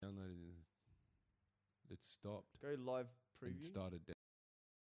it stopped Go live and preview. started down.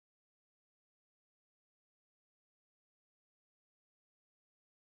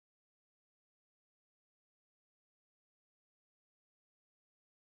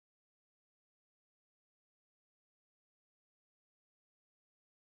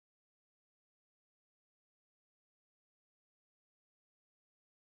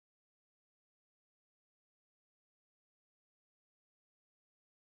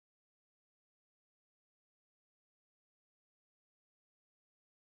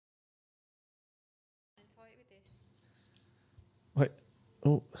 Wait.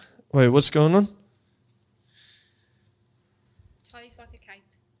 Oh, wait. What's going on? Charlie's like a cape.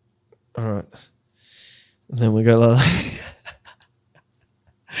 All right. And then we go like,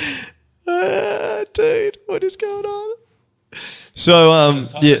 dude, what is going on? So,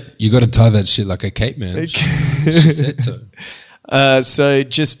 yeah. You got to tie that shit like a cape, man. She said so. So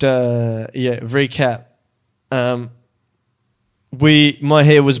just recap. My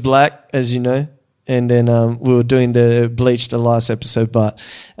hair was black, as you know, and then we were doing the bleach the last episode, but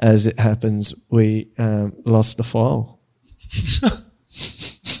as it happens, we lost the file.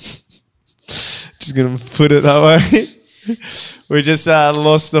 Just gonna put it that way. We just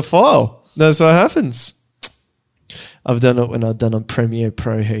lost the file. That's what happens. I've done it when I've done on Premiere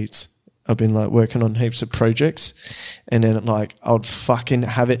Pro heaps. I've been like working on heaps of projects, and then like I would fucking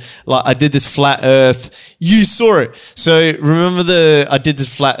have it. Like I did this flat Earth. You saw it. So remember I did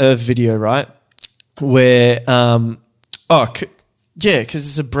this flat Earth video, right? Where because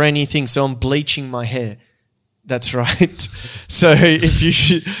it's a brand new thing. So I'm bleaching my hair. That's right. So if you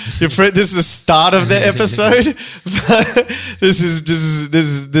this is the start of the episode. this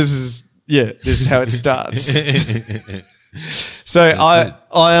is how it starts. So I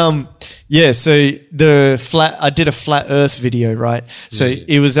did a flat Earth video, right? So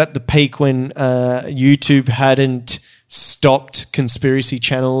it was at the peak when YouTube hadn't stopped conspiracy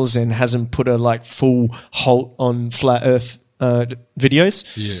channels and hasn't put a like full halt on flat Earth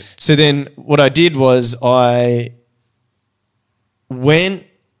videos. Yeah. So then what I did was I went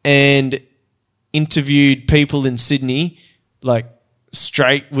and interviewed people in Sydney, like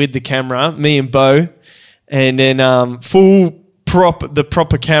straight with the camera, me and Bo, and then the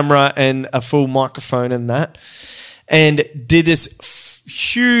proper camera and a full microphone and that, and did this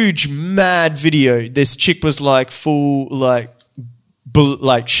huge mad video. This chick was like full like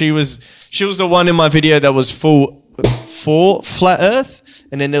she was the one in my video that was full for flat Earth,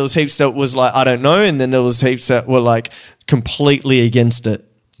 and then there was heaps that was like I don't know, and then there was heaps that were like completely against it.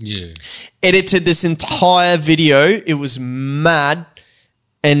 Yeah. Edited this entire video. It was mad,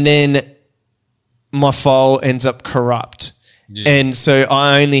 and then my file ends up corrupt. Yeah. And so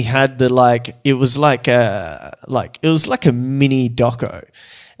I only had it was like a mini doco,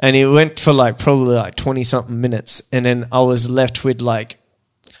 and it went for like probably like 20 something minutes, and then I was left with like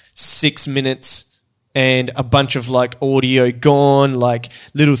 6 minutes and a bunch of like audio gone, like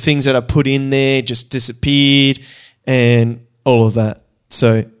little things that I put in there just disappeared and all of that.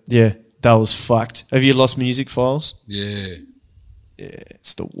 So yeah, that was fucked. Have you lost music files? Yeah. Yeah,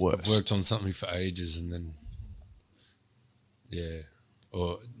 it's the worst. I've worked on something for ages and then,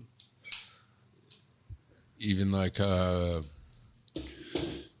 or even like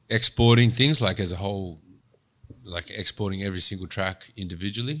exporting things like as a whole, like exporting every single track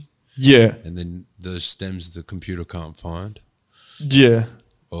individually. Yeah. And then those stems the computer can't find. Yeah.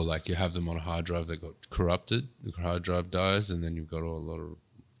 Or like you have them on a hard drive that got corrupted, the hard drive dies, and then you've got a lot of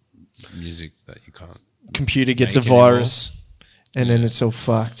music that you can't. Computer gets a virus and then it's all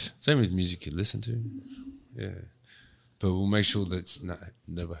fucked. Same with music you listen to. Yeah. But we'll make sure that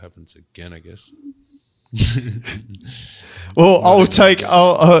never happens again, I guess. Well,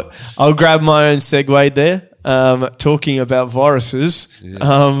 I'll grab my own segue there. Talking about viruses. Yes.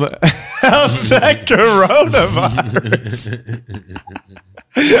 How's that coronavirus?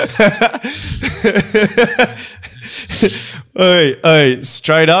 Hey,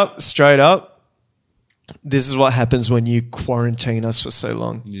 straight up. This is what happens when you quarantine us for so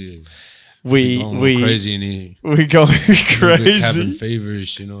long. Yeah. We crazy in here. We go crazy. Cabin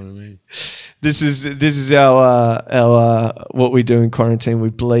feverish, you know what I mean? This is our what we do in quarantine. We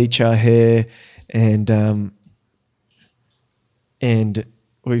bleach our hair and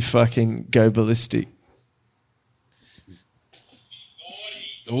we fucking go ballistic.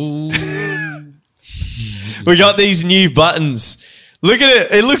 Ooh. We got these new buttons. Look at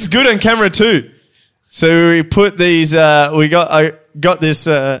it. It looks good on camera too. So we put these. I got this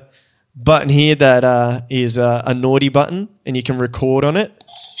button here that is a naughty button, and you can record on it.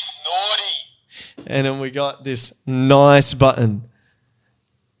 Naughty. And then we got this nice button.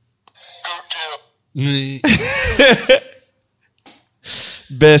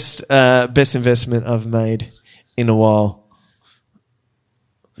 Best investment I've made in a while.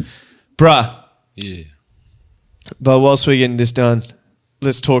 Bruh. Yeah. But whilst we're getting this done,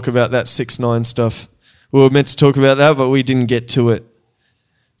 let's talk about that 6ix9ine stuff. We were meant to talk about that, but we didn't get to it.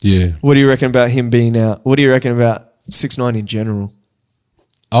 Yeah. What do you reckon about him being out? What do you reckon about 6ix9ine in general?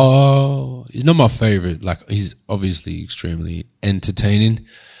 Oh, he's not my favorite. Like, he's obviously extremely entertaining,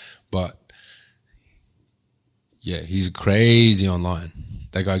 but yeah, he's crazy online.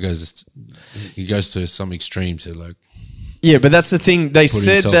 That guy goes to some extreme to like. Yeah, but that's the thing. They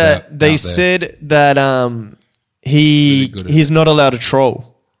said that he's not allowed to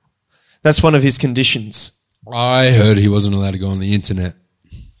troll. That's one of his conditions. I heard he wasn't allowed to go on the internet.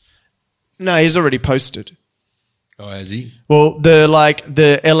 No, he's already posted. Oh, has he? Well,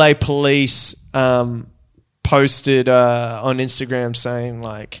 the LA police posted on Instagram saying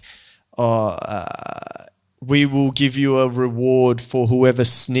like, we will give you a reward for whoever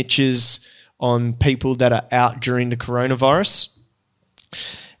snitches on people that are out during the coronavirus.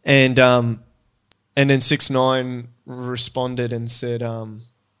 And then 6ix9ine responded and said,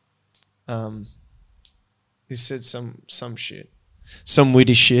 he said some shit. Some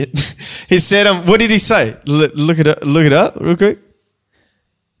witty shit. He said, what did he say? Look it up real quick.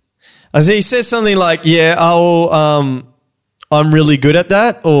 He said something like, yeah, I'm really good at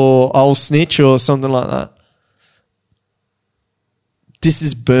that, or I'll snitch or something like that. This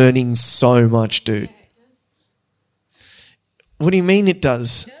is burning so much, dude. Yeah, it does. What do you mean it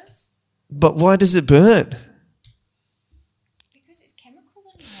does? It does. But why does it burn? Because it's chemicals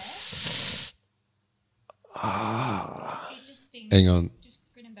on your hair. It just stings. Hang on.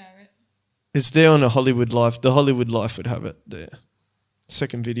 Just grin and bear it. It's there on a Hollywood Life. The Hollywood Life would have it there.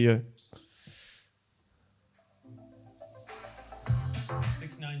 Second video.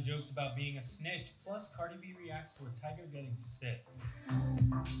 6ix9ine jokes about being a snitch, plus Cardi B reacts to a tiger getting sick.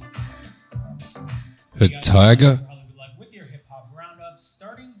 A tiger? Hollywood Life with your hip hop roundup,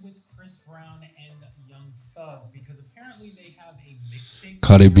 starting with Chris Brown and Young Thug, because apparently they have a mixtape.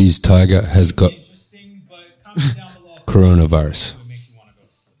 Cardi B's tiger has got Interesting, but comment down below coronavirus. what makes you want to go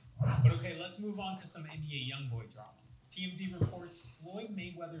to sleep. But okay, let's move on to some NBA YoungBoy drama. TMZ reports Floyd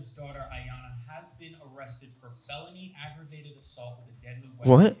Mayweather's daughter Ayanna has been arrested for felony aggravated assault with a deadly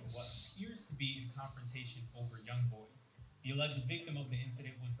weapon What? in what appears to be a confrontation over YoungBoy. The alleged victim of the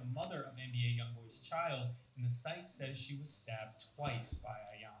incident was the mother of NBA YoungBoy's child, and the site says she was stabbed twice by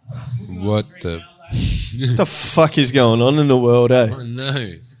Ayanna. Moving on What to Drake the- now, last week, What the fuck is going on in the world, eh? Oh, no.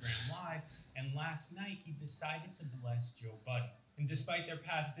 Instagram Live, and last night he decided to bless Joe Budden. And despite their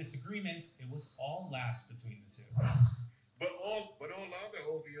past disagreements, it was all laughs between the two. But all the other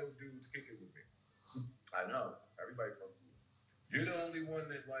OVO dudes kick it with me. I know. Everybody fucks with me. You're the only one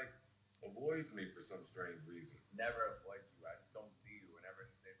that like avoids me for some strange reason. Never avoid you. I just don't see you whenever in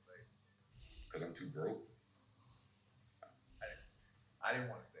the same place. Cause I'm too broke. I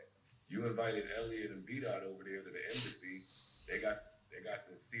didn't want to say it. You invited Elliot and B-Dot over there to the embassy. They got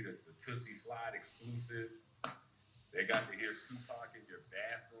to see the Tootsie Slide exclusives. They got to hear Tupac in your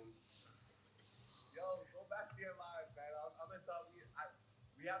bathroom. Yo, go back to your live, man. I'm gonna tell you.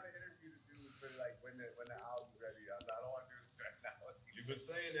 We have an interview to do for like when the album's ready. I don't want to do this right now. You've been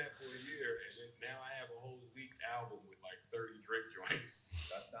saying that for a year, and then now I have a whole leaked album with like 30 Drake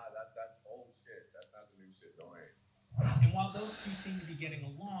joints. That's old shit. That's not the new shit. Don't worry. And while those two seem to be getting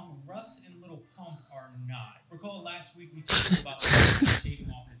along, Russ and Lil Pump are not. Recall last week we talked about Russ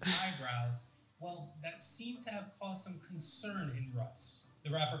shaving off his eyebrows. Well, that seemed to have caused some concern in Russ. The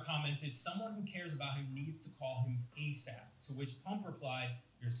rapper commented, "Someone who cares about him needs to call him ASAP," to which Pump replied,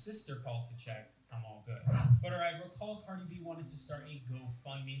 "Your sister called to check. I'm all good." But alright, recall Cardi B wanted to start a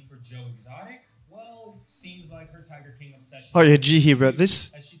GoFundMe for Joe Exotic. Well, it seems like her Tiger King obsession. Oh yeah, did you hear about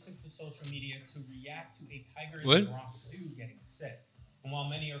this? As she took to social media to react to a tiger in What? the Bronx Zoo getting sick. And while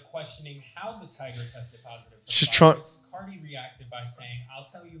many are questioning how the tiger tested positive for She's the virus, Cardi reacted by saying, "I'll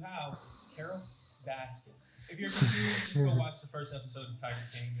tell you how, Carol Baskin." If you're confused, just go watch the first episode of Tiger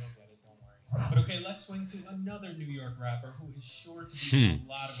King. You'll get it, don't worry. But okay, let's swing to another New York rapper who is sure to be in a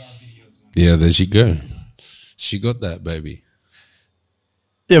lot of our videos. Yeah, there she go. She got that, baby.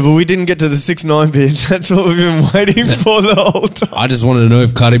 Yeah, but we didn't get to the 6ix9ine bit. That's what we've been waiting for the whole time. I just wanted to know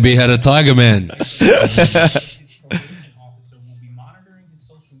if Cardi B had a tiger man. His probation officer will be monitoring his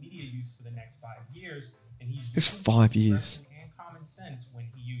social media use for the next 5 years, and he's It's using 5 years. discretion and common sense when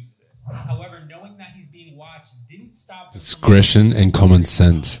he uses it. However, knowing that he's being watched didn't stop him from Discretion and common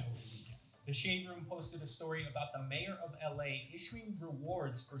sense. The Shade Room posted a story about the mayor of LA issuing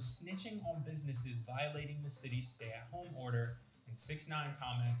rewards for snitching on businesses violating the city's stay-at-home order, And 6ix9ine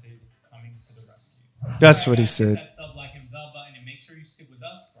commented, "Coming to the rescue." That's what he said. Hit that sub, like, and bell button, and make sure you stick with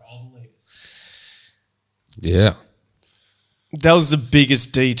us for all the latest. Yeah. That was the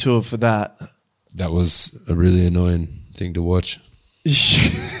biggest detour for that. That was a really annoying thing to watch.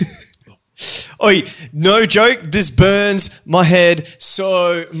 Oi, no joke, this burns my head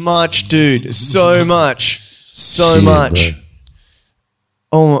so much, dude. So much. So Shit, much. bro.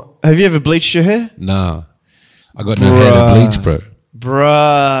 Oh, have you ever bleached your hair? Nah. I got no hair to bleach, bro.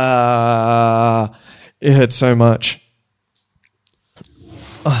 Bruh. It hurt so much.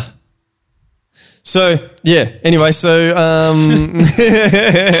 So, yeah. Anyway, so...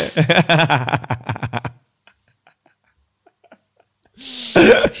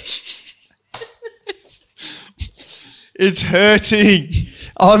 It's hurting.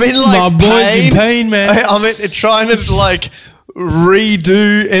 I'm in like My boy's in pain, man. I'm trying to like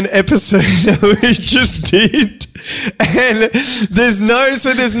redo an episode that we just did, and there's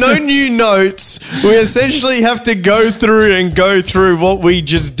no new notes. We essentially have to go through what we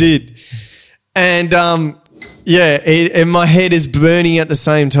just did, and and my head is burning at the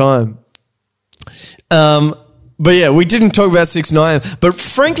same time. But yeah, we didn't talk about 6ix9ine. But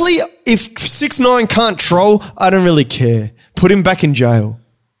frankly, if 6ix9ine can't troll, I don't really care. Put him back in jail.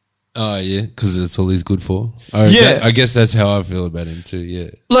 Oh, yeah, because that's all he's good for. Yeah. I guess that's how I feel about him too, yeah.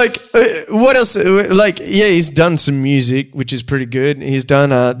 Like, what else? Like, yeah, he's done some music, which is pretty good. He's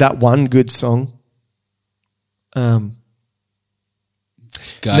done that one good song.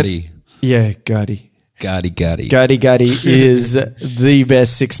 Gotti. Yeah, Gotti. Gotti. Gotti is the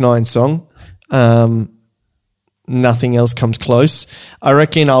best 6ix9ine song. Nothing else comes close. I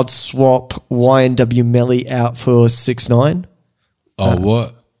reckon I'd swap YNW Melly out for 6ix9ine. Oh,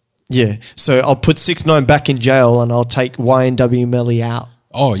 what? Yeah. So I'll put 6ix9ine back in jail and I'll take YNW Melly out.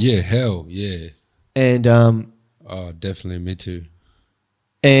 Oh, yeah, hell, yeah. And Oh, definitely, me too.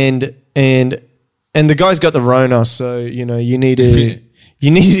 and the guy's got the Rona, so you know you need to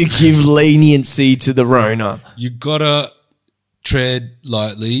give leniency to the Rona. You gotta tread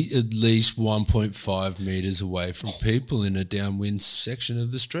lightly, at least 1.5 meters away from people in a downwind section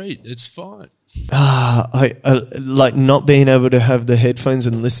of the street. It's fine. I like not being able to have the headphones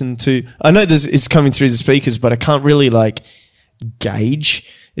and listen to. I know it's coming through the speakers, but I can't really like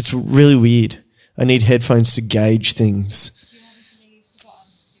gauge. It's really weird. I need headphones to gauge things. Do you want me to leave the bottom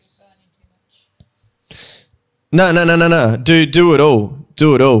because you're burning too much? No. Do it all.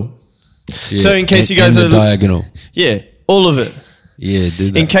 Do it all. Yeah, So in case you guys and are the diagonal. Yeah, all of it. Yeah,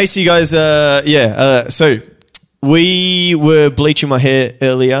 do that. In case you guys, so we were bleaching my hair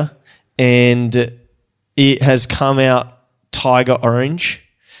earlier and it has come out tiger orange.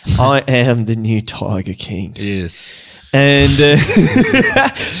 I am the new Tiger King. Yes. And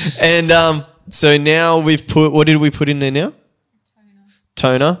so now we've put, what did we put in there now?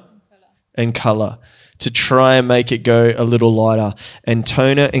 Toner and colour to try and make it go a little lighter. And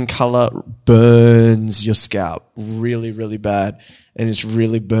toner and colour burns your scalp really, really bad. And it's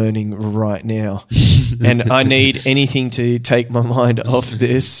really burning right now. And I need anything to take my mind off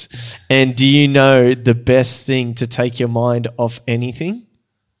this. And do you know the best thing to take your mind off anything?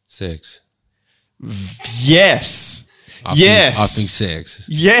 Sex. Yes. I Yes. think sex.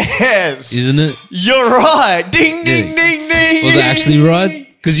 Yes. Isn't it? You're right. Ding, ding, Yeah. ding, ding. Was it actually right?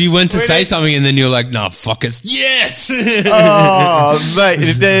 Because you went to Wait, say something and then you're like, nah, fuck it. Yes. Oh, mate,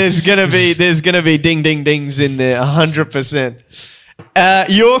 there's gonna be ding, ding, dings in there, 100%.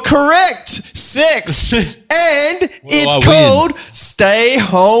 You're correct. Sex, and it's called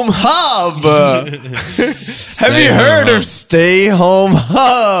Stayhome Hub. Have you heard of Stayhome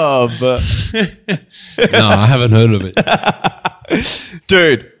Hub? No, I haven't heard of it.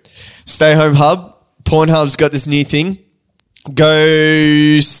 Dude, Stayhome Hub. Pornhub's got this new thing.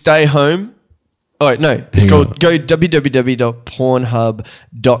 Go stay home. Oh, wait, no. It's called go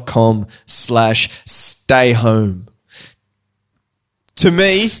www.pornhub.com/stayhome. To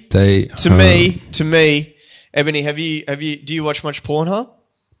me, Ebony, do you watch much Pornhub?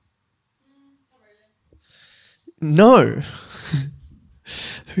 No.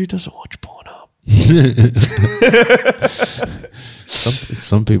 Who doesn't watch Pornhub?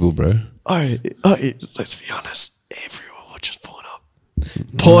 Some people, bro. Oh, let's be honest. Everyone watches Pornhub.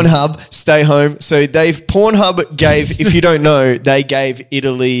 Pornhub, stay home. So Pornhub gave, if you don't know, they gave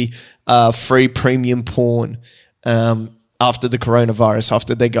Italy free premium porn after the coronavirus,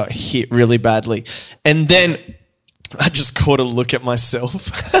 after they got hit really badly. And then I just caught a look at myself.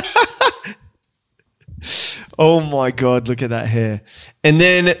 Oh my God, look at that hair. And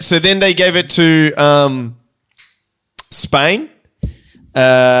then they gave it to Spain.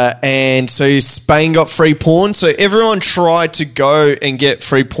 And so Spain got free porn. So everyone tried to go and get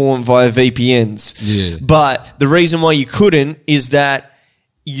free porn via VPNs. Yeah. But the reason why you couldn't is that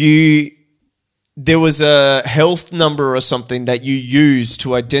there was a health number or something that you used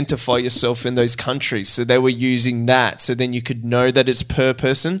to identify yourself in those countries. So they were using that. So then you could know that it's per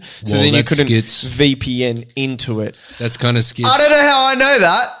person. So Well, then you that's couldn't skits. VPN into it. That's kind of skits. I don't know how I know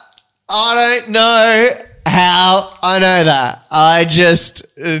that. I don't know how I know that. I just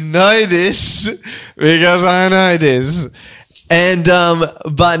know this because I know this. And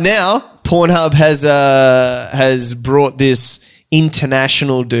but now Pornhub has brought this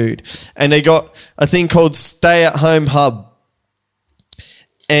international dude, and they got a thing called Stay at Home Hub,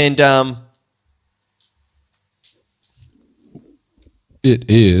 and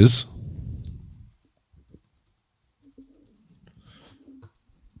It is.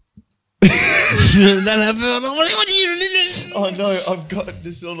 oh no, I've got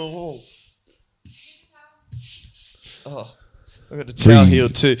this on the wall. Oh, I got a towel here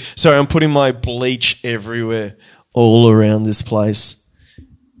too. Sorry, I'm putting my bleach everywhere, all around this place.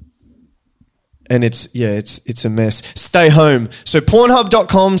 And it's a mess. Stay home. So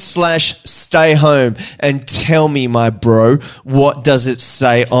pornhub.com/stay home. And tell me, my bro, what does it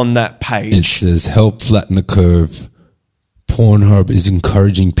say on that page? It says, help flatten the curve. Pornhub is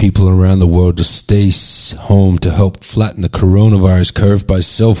encouraging people around the world to stay home to help flatten the coronavirus curve by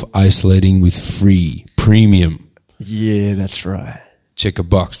self-isolating with free premium. Yeah, that's right. Check a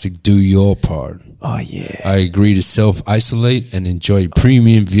box to do your part. Oh, yeah. I agree to self-isolate and enjoy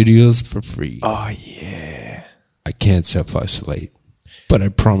premium videos for free. Oh, yeah. I can't self-isolate, but I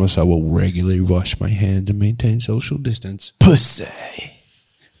promise I will regularly wash my hands and maintain social distance. Pussy.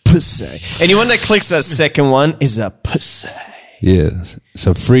 Anyone that clicks that second one is a pussy. Yeah,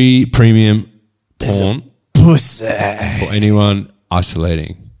 so free premium porn Pussy. for anyone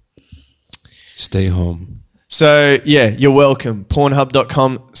isolating. Stay home. So, yeah, you're welcome.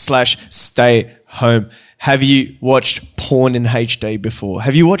 Pornhub.com/stay home. Have you watched porn in HD before?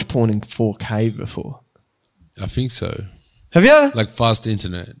 Have you watched porn in 4K before? I think so. Have you? Like fast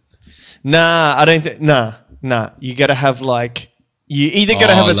internet. Nah, I don't think. Nah. You got to have you either got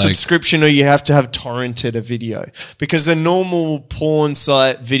to have a subscription or you have to have torrented a video, because the normal porn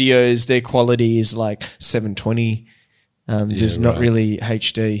site videos, their quality is like 720. There's not really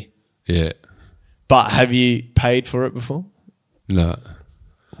HD. Yeah. But have you paid for it before? No.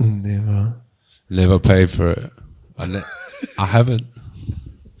 Never paid for it. I haven't.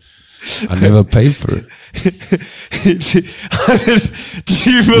 I never paid for it.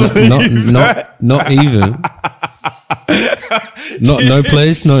 Do you believe that? Not even. No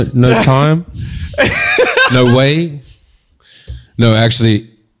place, no time, no way. No, actually,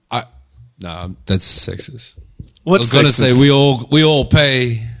 that's sexist. What's I was gonna sexist? say we all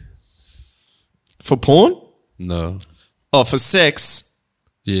pay For porn? No. Oh, for sex?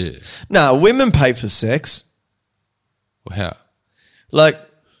 Yeah. No, women pay for sex. Well, how? Like,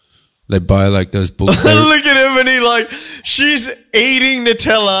 they buy like those books. look at Ebony, like she's eating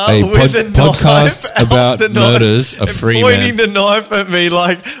Nutella with a podcast knife about the murders knife are free, and pointing man. the knife at me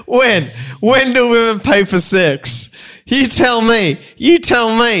like, when do women pay for sex? You tell me.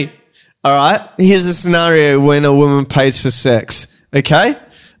 All right, here's a scenario when a woman pays for sex. Okay,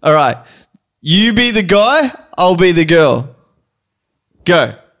 all right, you be the guy, I'll be the girl.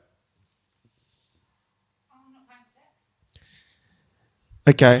 Go.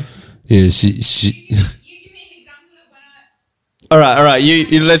 Okay. Yeah, she. You give me an example of when I... All right.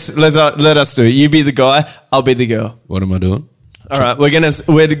 You let us do it. You be the guy, I'll be the girl. What am I doing? All right, we're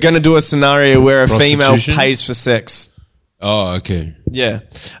gonna do a scenario where a female Prostitution? pays for sex. Oh, okay. Yeah.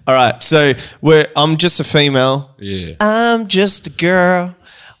 All right. So I'm just a female. Yeah. I'm just a girl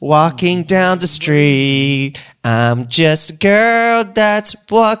walking down the street. I'm just a girl that's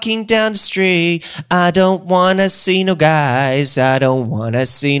walking down the street. I don't want to see no guys. I don't want to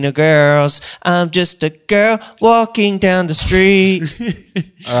see no girls. I'm just a girl walking down the street.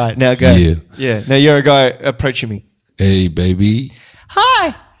 All right, now go. Yeah. Now you're a guy approaching me. Hey, baby.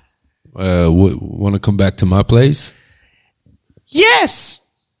 Hi. Want to come back to my place? Yes.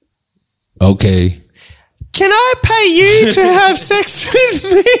 Okay. Can I pay you to have sex with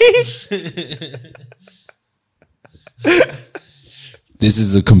me? This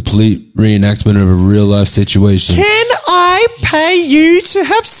is a complete reenactment of a real life situation. Can I pay you to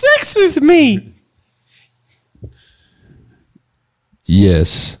have sex with me?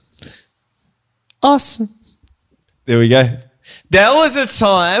 Yes. Awesome. There we go. There was a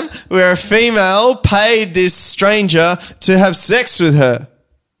time where a female paid this stranger to have sex with her.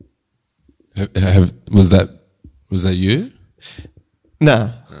 Was that you?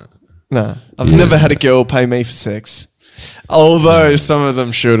 Nah. I've never had a girl pay me for sex. Although some of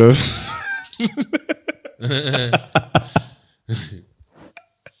them should have.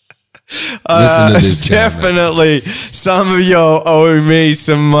 Listen to this guy, man. Definitely some of y'all owe me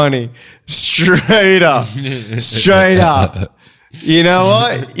some money. Straight up. Straight up. You know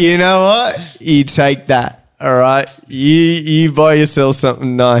what? You take that. All right? You buy yourself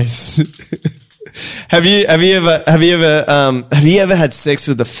something nice. Have you ever had sex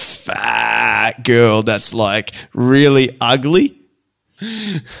with a fat girl that's like really ugly?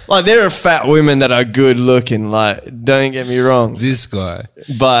 Like there are fat women that are good looking, like don't get me wrong. This guy.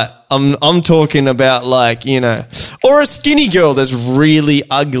 But I'm talking about like, or a skinny girl that's really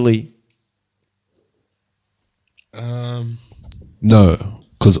ugly. No,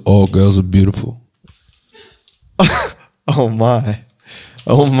 because all girls are beautiful. Oh my.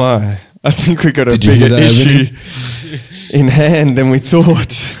 I think we got a Did you hear bigger that, issue in hand than we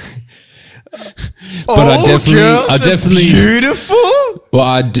thought. But I definitely beautiful. Well,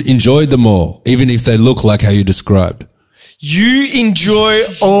 I enjoyed them all, even if they look like how you described. You enjoy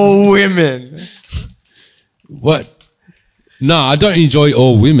all women. What? No, I don't enjoy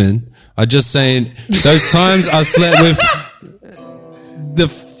all women. I'm just saying those times I slept with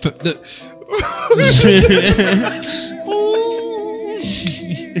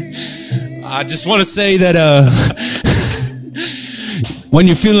I just want to say that when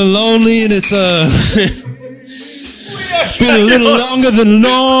you're feeling lonely and it's been a little longer than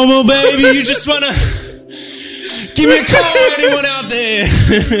normal, baby, you just want to give me a call, anyone out there.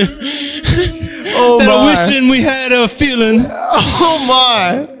 Oh that my. wishing we had a feeling. Oh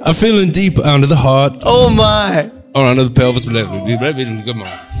my. A feeling deep under the heart. Oh my. Or under the pelvis. Come on.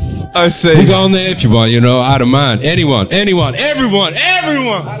 I see. We go on there if you want, I don't mind. Anyone, everyone.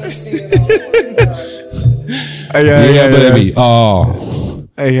 Yeah, baby. Oh.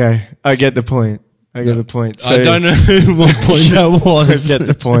 Okay, I get the point. So, I don't know what point that was. I get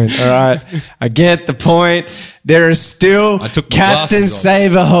the point, all right? I get the point. There are still Captain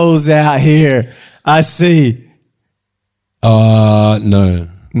Saver holes out here. I see. No.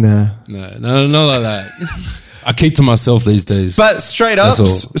 No. No, not like that. I keep to myself these days. But straight up. No,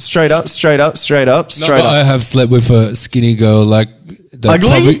 I have slept with a skinny girl, like that.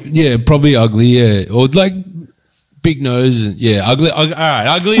 Ugly? Probably ugly, yeah. Or like big nose, and ugly. All right,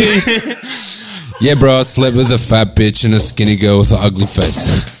 ugly. Yeah, bro, I slept with a fat bitch and a skinny girl with an ugly face.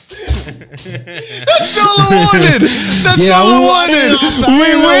 That's all I wanted.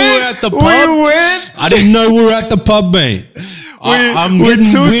 We went. I didn't know we were at the pub, mate. I'm getting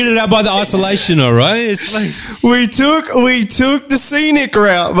weirded out by the isolation, all right? It's like we took the scenic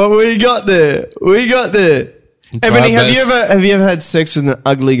route, but we got there. Ebony, have you ever had sex with an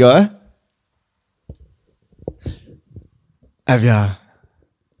ugly guy? Have ya?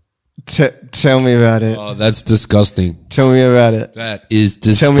 Tell me about it. Oh, that's disgusting. Tell me about it. That is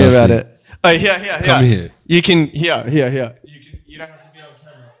disgusting. Tell me about it. Oh, yeah. Come here. You can, here. You don't have to be on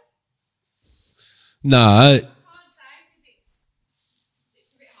camera. Nah. Can't say because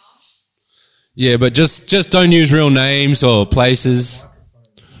it's a bit harsh. Yeah, but just don't use real names or places.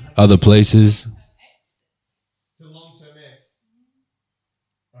 Other places. It's a long-term ex.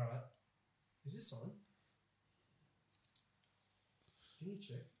 All right. Is this on? Can you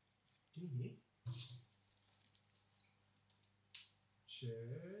check? Can you hear? Check.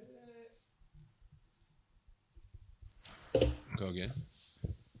 Go again.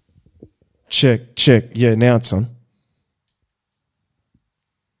 Check. Yeah, now it's on.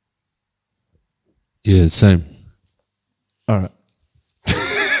 Yeah, same. All right.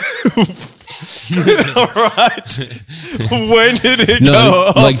 All right. When did it go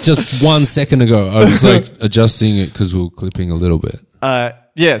off? Like just 1 second ago. I was like adjusting it because we were clipping a little bit.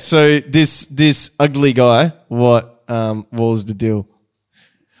 Yeah, so this ugly guy, what was the deal?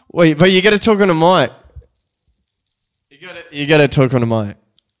 Wait, but you got to talk on a mic. You got to talk on a mic.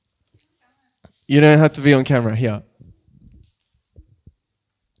 You don't have to be on camera here.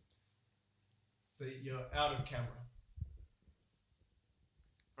 So you're out of camera.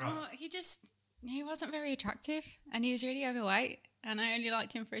 Oh, he wasn't very attractive and he was really overweight and I only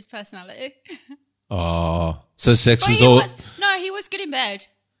liked him for his personality. Oh, so sex But was he all. no, he was good in bed.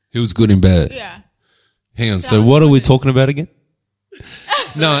 He was good in bed. Yeah. Hang on. So So what are we talking about again?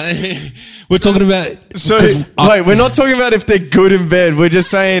 No, we're talking about. So wait, we're not talking about if they're good in bed. We're just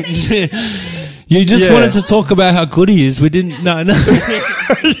saying. You just Yeah. wanted to talk about how good he is. We didn't. No. Yeah,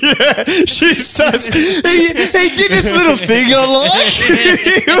 she starts. He did this little thing I like.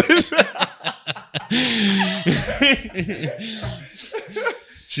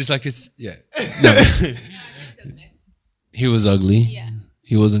 She's like, it's yeah. No. He was ugly. Yeah.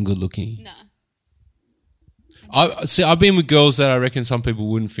 He wasn't good looking. No. I've been with girls that I reckon some people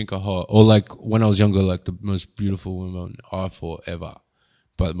wouldn't think are hot. Or like when I was younger, like the most beautiful woman I thought ever.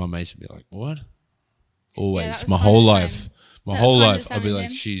 But my mates would be like, what? Always. Yeah, that was my kind whole of the life. same. My That whole was kind of life. the I'd same be with like,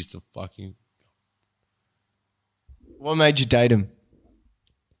 him. she's the fucking... What made you date him?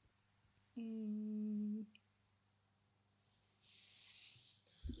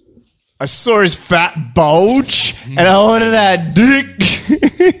 I saw his fat bulge and I wanted that dick.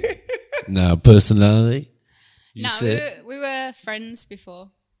 No, personality. You No, said... we were friends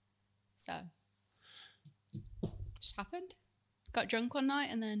before. So, just happened. Got drunk one night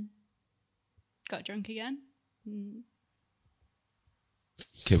and then got drunk again.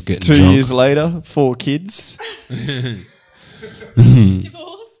 Kept getting 2 drunk. years later, 4 kids.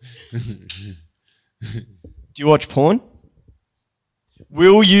 Divorce. Do you watch porn?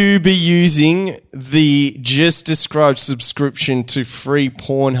 Will you be using the just described subscription to free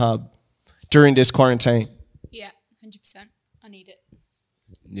Pornhub during this quarantine? Yeah, 100%. I need it.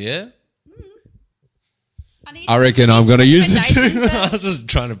 Yeah? I, need I reckon I'm going to use it too. recommendations I then. was just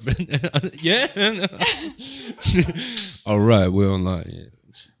trying to... Yeah? All right, we're online. Yeah.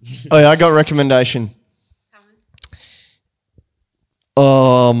 Oh, yeah, I got a recommendation.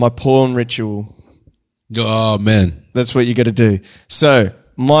 Oh, my porn ritual. Oh, man. That's what you got to do. So,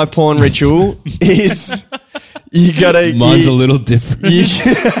 my porn ritual is you got to... Mine's a little different.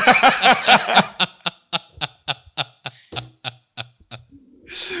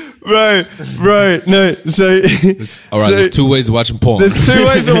 Right. No, so... All right, so there's 2 ways of watching porn. there's 2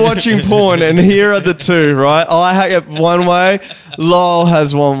 ways of watching porn, and here are the 2, right? I have one way, Lol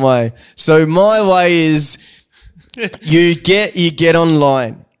has one way. So my way is you get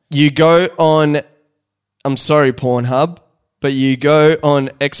online. You go on, I'm sorry, Pornhub, but you go on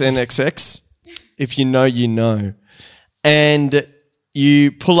XNXX. If you know, you know. And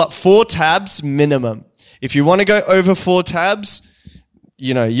you pull up 4 tabs minimum. If you want to go over 4 tabs,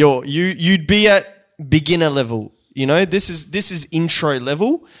 you know, you'd be at beginner level. You know, this is intro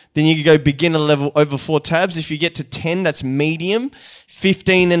level. Then you go beginner level over 4 tabs. If you get to 10, that's medium.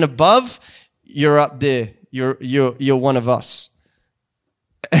 15 and above, you're up there. You're one of us.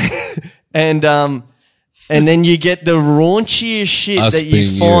 And then you get the raunchiest shit Us that you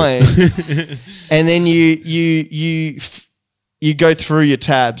being find. And then you go through your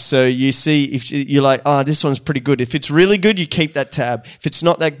tabs. So you see if you're like, oh, this one's pretty good. If it's really good, you keep that tab. If it's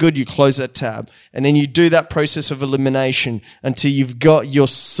not that good, you close that tab. And then you do that process of elimination until you've got your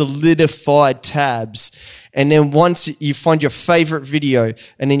solidified tabs. And then once you find your favorite video,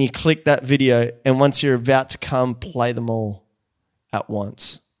 and then you click that video, and once you're about to come, play them all at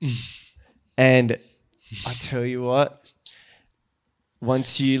once. And I tell you what,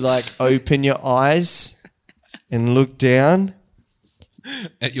 once you like open your eyes and look down,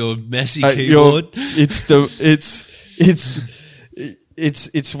 At your messy at keyboard.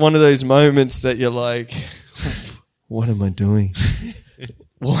 it's one of those moments that you're like, what am I doing?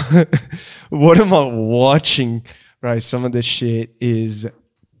 What am I watching? Right, some of the shit is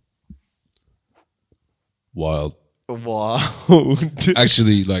Wild. wild.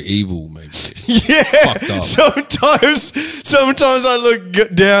 Actually, like evil, maybe. Yeah. Fucked up. Sometimes I look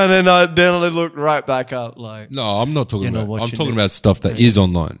down and then I look right back up. Like, No, I'm not talking You're not about. I'm watching talking it. about stuff that is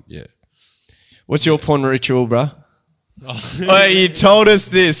online. Yeah. what's your porn ritual, bruh? Hey, you told us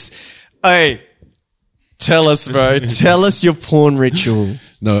this. Hey, tell us, bro. Tell us your porn ritual.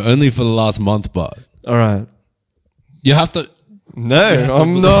 No, only for the last month, but All right. you have to. No,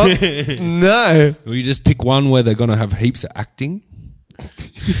 I'm not. No. We just pick one where they're gonna have heaps of acting,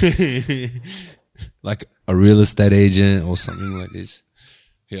 like a real estate agent or something like this.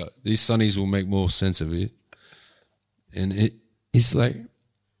 Yeah, these sunnies will make more sense of it, and it's like,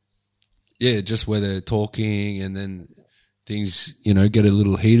 yeah, just where they're talking and then things, get a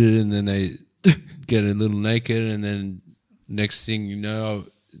little heated and then they get a little naked and then next thing you know,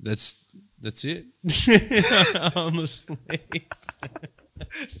 that's it. I'm asleep.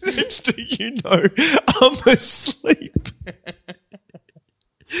 Next thing you know, I'm asleep.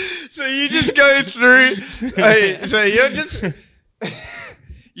 So you just go through. Hey, so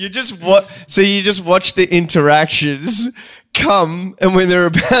you just watch the interactions come, and when they're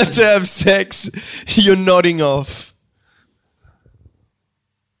about to have sex, you're nodding off.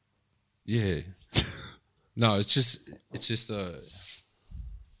 Yeah. No, it's just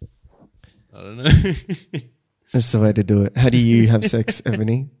I don't know. That's the way to do it. How do you have sex,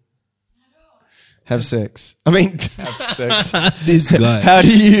 Ebony? Have sex. I mean, have sex. This guy. How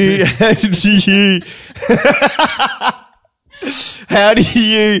do you? How do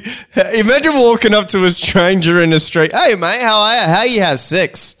you imagine walking up to a stranger in the street? Hey, mate, how are you? How you have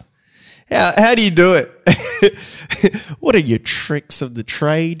sex? How do you do it? What are your tricks of the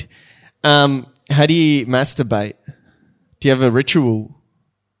trade? How do you masturbate? Do you have a ritual?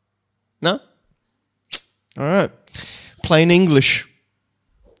 No? All right. Plain English.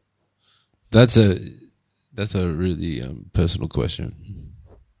 That's a really personal question.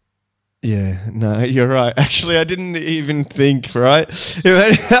 Yeah, no, you're right. Actually, I didn't even think, right?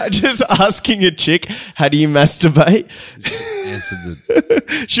 Just asking a chick, how do you masturbate?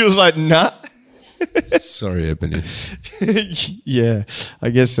 Answered She was like, nah. Sorry, Ebony. Yeah, I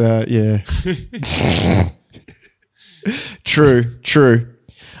guess, yeah. True.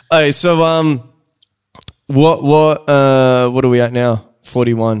 Hey, so, what are we at now?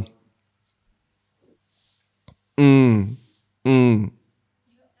 41.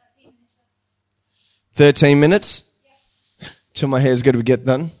 13 minutes? Till my hair's got to get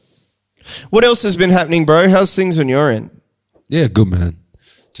done. What else has been happening, bro? How's things on your end? Yeah, good, man.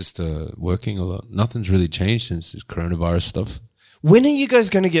 Just working a lot. Nothing's really changed since this coronavirus stuff. When are you guys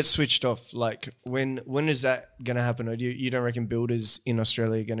going to get switched off? Like, when is that going to happen? Or you don't reckon builders in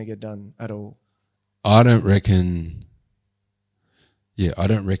Australia are going to get done at all? I don't reckon. Yeah, I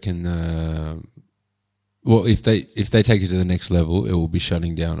don't reckon. Well, if they take it to the next level, it will be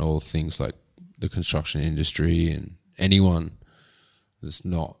shutting down all things like the construction industry and anyone that's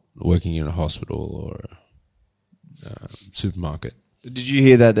not working in a hospital or a supermarket. Did you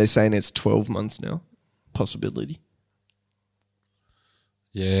hear that? They're saying it's 12 months now. Possibility.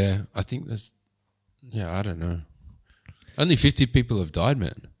 Yeah, I think that's. Yeah, I don't know. Only 50 people have died,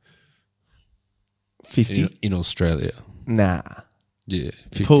 man. 50? In Australia. Nah. Yeah,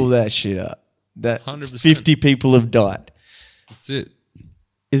 50. Pull that shit up. That 100%. 50 people have died. That's it.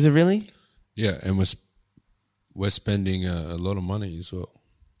 Is it really? Yeah, and we're spending a lot of money as well.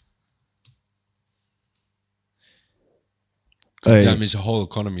 Could damage the whole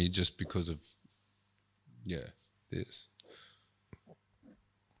economy just because of this.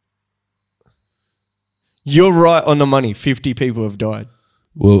 You're right on the money. 50 people have died.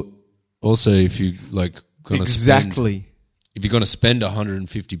 Well, also if you gonna exactly. if you're gonna spend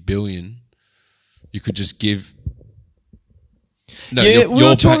 150 billion, you could just give. No, yeah, we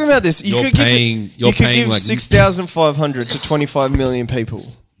were talking about this. You could give like 6,500 to 25 million people.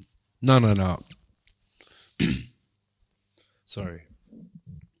 No. Sorry.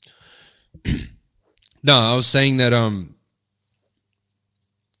 No, I was saying that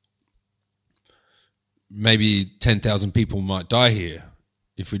maybe 10,000 people might die here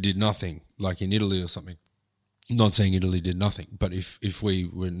if we did nothing, like in Italy or something. I'm not saying Italy did nothing, but if we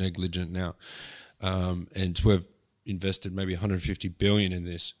were negligent now, and we've invested maybe 150 billion in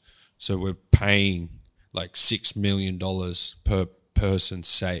this, so we're paying like $6 million per person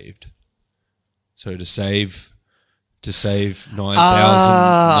saved. So to save 9,900.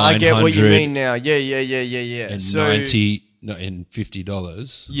 I get what you mean now. Yeah. And so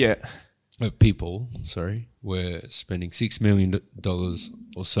 $50. Yeah. People, we're spending $6 million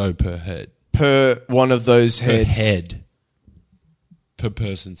or so per head. Per one of those heads. Per head. Per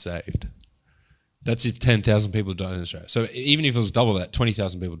person saved. That's if 10,000 people died in Australia. So even if it was double that,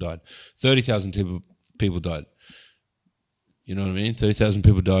 20,000 people died. 30,000 people died. You know what I mean? 30,000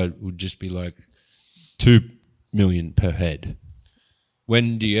 people died would just be like 2 million per head.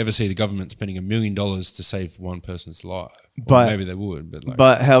 When do you ever see the government spending $1 million to save one person's life? Well, maybe they would,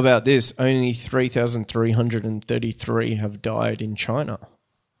 but how about this? Only 3,333 have died in China.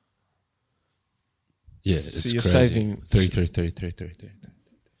 Yeah, so it's you're crazy. saving 3.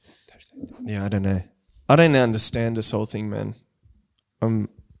 Yeah, I don't know. I don't understand this whole thing, man. I'm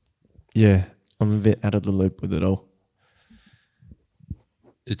a bit out of the loop with it all.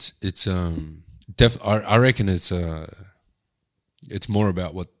 I reckon it's more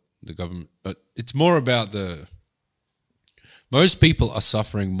about what the government, but it's more about most people are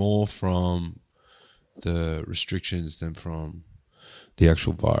suffering more from the restrictions than from the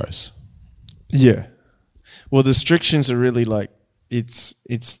actual virus. Yeah. Well, the restrictions are really it's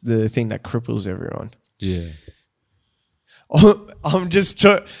the thing that cripples everyone. Yeah. I'm just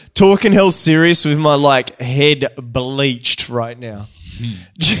talking hell serious with my head bleached right now.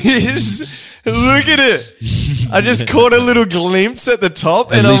 Jeez, look at it. I just caught a little glimpse at the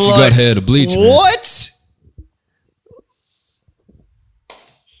top. At least you got hair to bleach, man. What?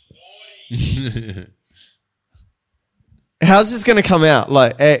 How's this going to come out?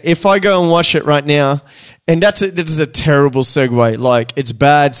 If I go and watch it right now, and that is a terrible segue. It's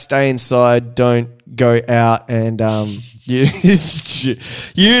bad. Stay inside. Don't go out. And you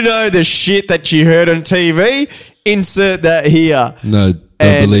know the shit that you heard on TV. Insert that here. No, don't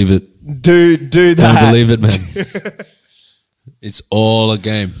And believe it. Do that. Don't believe it, man. It's all a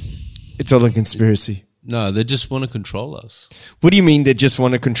game. It's all a conspiracy. No, they just want to control us. What do you mean they just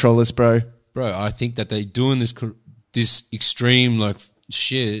want to control us, bro? Bro, I think that they're doing this extreme like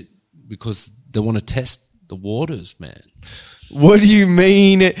shit because they want to test the waters, man. What do you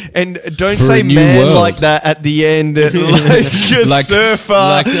mean? And don't For say a new man world. like that at the end, like a Like- surfer.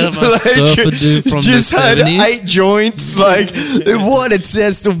 like a surfer dude from just the had 70s. 8 joints. Like, what? It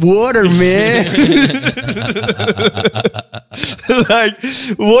says the water, man. Like,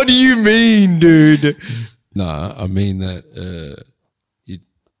 what do you mean, dude? Nah, I mean that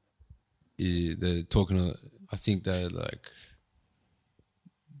they're talking. I think that like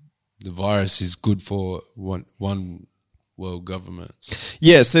the virus is good for one world government.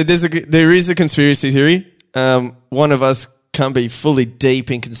 Yeah, so there is a conspiracy theory. One of us can't be fully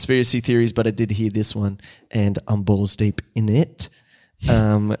deep in conspiracy theories, but I did hear this one, and I'm balls deep in it.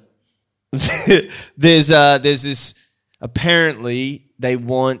 There's this. Apparently, they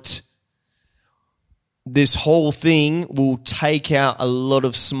want this whole thing will take out a lot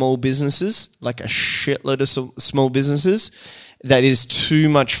of small businesses, like a shitload of small businesses, that is too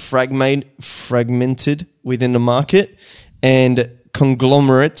much fragmented within the market, and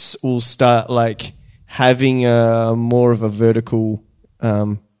conglomerates will start like having more of a vertical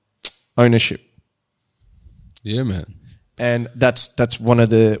ownership. Yeah, man. And that's one of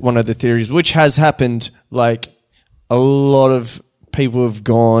the theories, which has happened. Like a lot of people have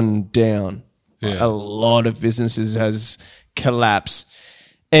gone down. Yeah. A lot of businesses has collapsed.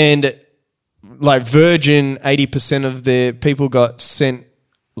 And like Virgin, 80% of their people got sent,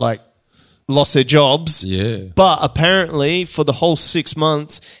 like lost their jobs. Yeah. But apparently for the whole 6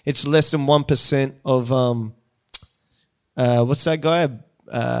 months, it's less than 1% of what's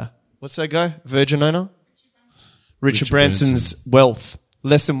that guy? Virgin owner? Richard Branson's wealth.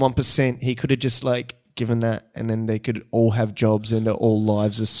 Less than 1%. He could have just like given that, and then they could all have jobs and their all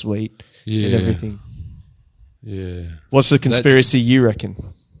lives are sweet and everything. Yeah. What's the conspiracy you reckon?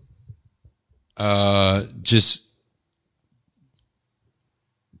 Just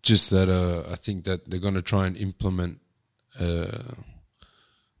that I think that they're going to try and implement a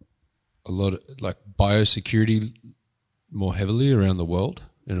lot of like biosecurity more heavily around the world,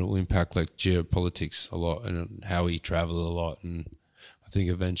 and it will impact like geopolitics a lot and how we travel a lot. And I think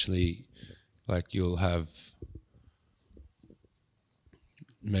eventually like you'll have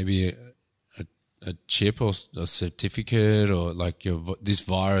maybe a chip or a certificate, or like this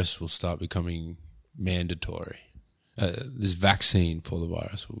virus will start becoming mandatory. This vaccine for the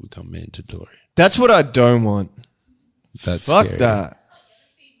virus will become mandatory. That's what I don't want. That's Fuck scary. that.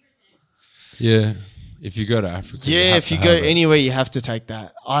 Yeah, if you go to Africa. Yeah, if you to go have it. anywhere, you have to take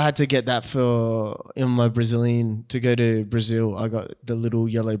that. I had to get that in my Brazilian, to go to Brazil. I got the little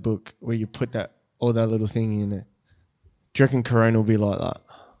yellow book where you put all that little thing in it. Do you reckon Corona will be like that?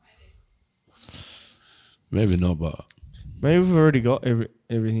 Maybe not, but Maybe we've already got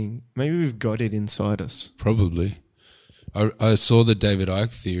everything. Maybe we've got it inside us. probably. I saw the David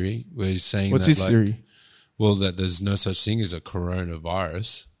Icke theory where he's saying What's that, his like, theory? well, that there's no such thing as a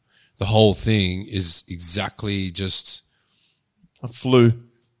coronavirus. The whole thing is exactly just A flu.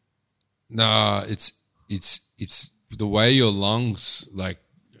 nah. It's the way your lungs like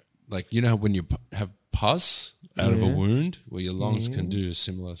you know when you have pus out of a wound, where your lungs can do a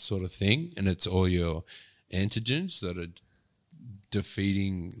similar sort of thing, and it's all your antigens that are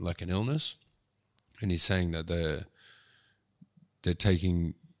defeating like an illness. And he's saying that they're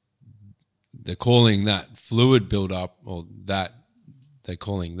calling that fluid buildup, or that they're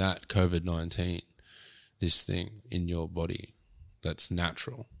calling that COVID-19, this thing in your body that's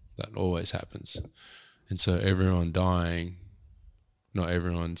natural, that always happens. And so not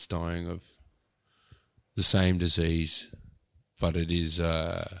everyone's dying of the same disease, but it is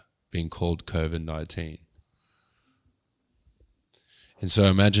being called COVID-19. And so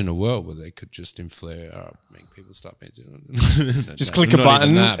imagine a world where they could just inflare up, make people stop it. Just click a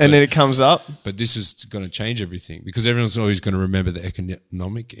button and then it comes up. But this is going to change everything, because everyone's always going to remember the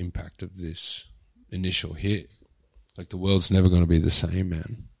economic impact of this initial hit. Like the world's never going to be the same,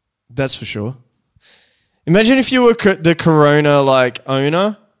 man. That's for sure. Imagine if you were the Corona like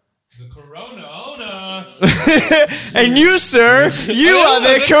owner. The Corona owner. And you, sir, you are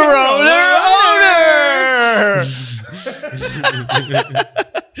the Corona owner.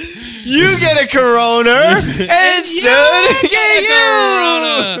 You get a Corona, and son get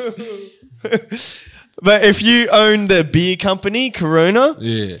you. But if you own the beer company Corona,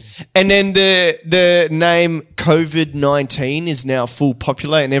 Yeah. and then the name COVID-19 is now full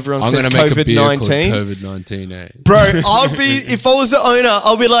popular and everyone I'm says going to make a beer called COVID-19. COVID-19, eh? Bro, if I was the owner,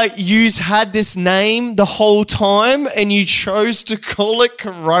 I'll be like, you've had this name the whole time and you chose to call it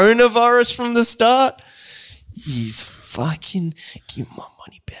coronavirus from the start? You fucking give my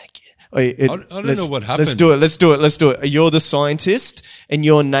money back. Wait, I don't know what happened. Let's do it. You're the scientist and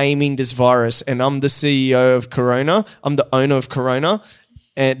you're naming this virus and I'm the CEO of Corona. I'm the owner of Corona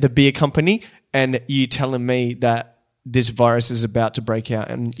and the beer company, and you telling me that this virus is about to break out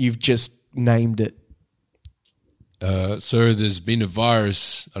and you've just named it. So there's been a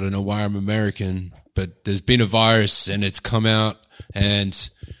virus. I don't know why I'm American, but there's been a virus and it's come out and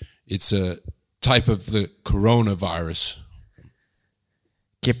it's a type of the coronavirus.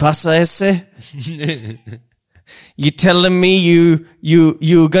 ¿Qué pasa ese? You telling me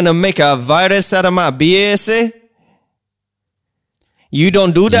you gonna make a virus out of my beer ese? You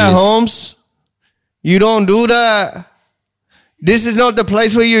don't do that, Yes. Holmes. You don't do that. This is not the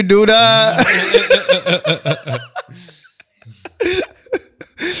place where you do that.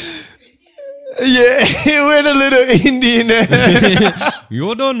 Yeah, he went a little Indian.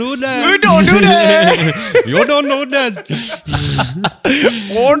 You don't know that. You don't do that. You don't know that.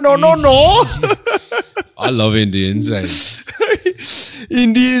 Oh, no. I love Indians, eh?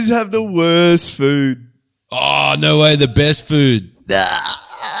 Indians have the worst food. Oh, no way. The best food.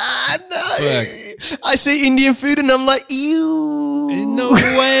 Ah, no. Fuck. I see Indian food and I'm like, ew. No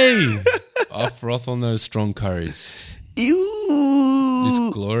way. I froth on those strong curries. Ew.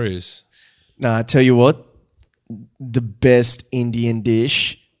 It's glorious. Nah, I tell you what, the best Indian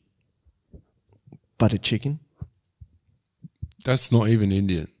dish, butter chicken. That's not even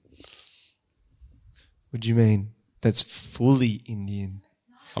Indian. What do you mean? That's fully Indian.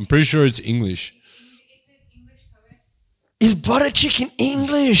 I'm pretty sure it's English. Is butter chicken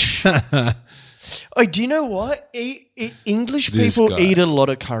English? Oh, do you know what? English This people guy. eat a lot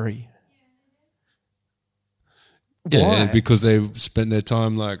of curry. Yeah, Why? because they spent their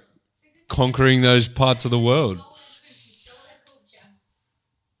time like conquering those parts of the world.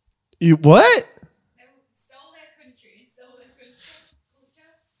 You what?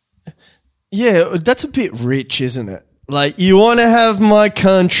 Yeah, that's a bit rich, isn't it? Like, you want to have my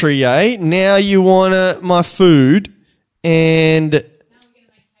country, eh? Now you want my food, and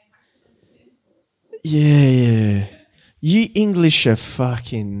yeah. You English are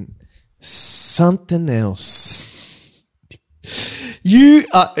fucking something else. You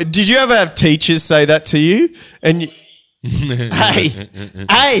did you ever have teachers say that to you? And you, hey,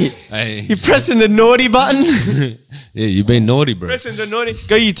 you're pressing the naughty button. Yeah, you've been naughty, bro. Pressing the naughty.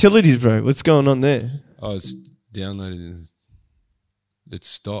 Go utilities, bro. What's going on there? Oh, it's downloading. It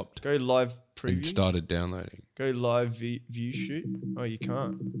stopped Go live and preview. started downloading. Go live view shoot. Oh, you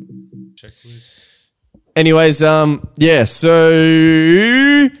can't. Check please. Anyways, yeah,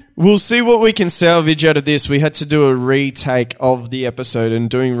 so we'll see what we can salvage out of this. We had to do a retake of the episode, and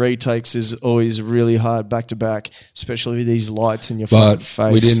doing retakes is always really hard back to back, especially with these lights in your fucking But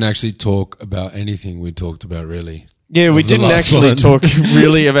face. we didn't actually talk about anything we talked about, really. Yeah, we of the didn't last actually one. talk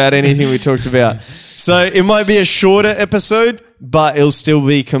really about anything we talked about. So it might be a shorter episode, but it'll still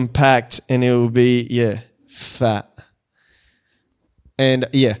be compact and it will be, fat. And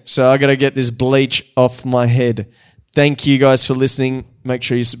so I got to get this bleach off my head. Thank you guys for listening. Make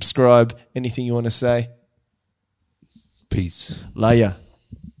sure you subscribe. Anything you want to say? Peace. Laya.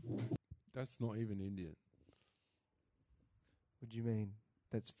 That's not even Indian. What do you mean?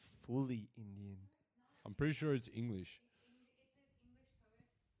 That's fully Indian. I'm pretty sure it's English.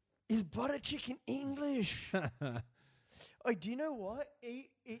 Is butter chicken English? Oh, do you know what?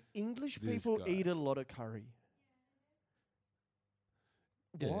 English This people guy. eat a lot of curry.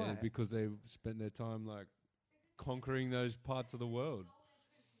 Yeah, Why? because they spent their time like conquering those parts of the world.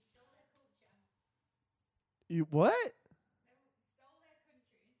 You what?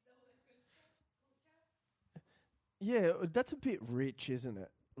 Yeah, that's a bit rich, isn't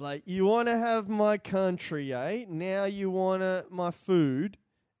it? Like, you want to have my country, eh? Now you want my food,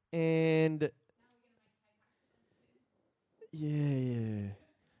 and yeah.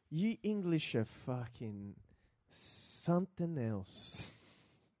 You English are fucking something else.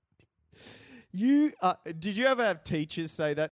 You did you ever have teachers say that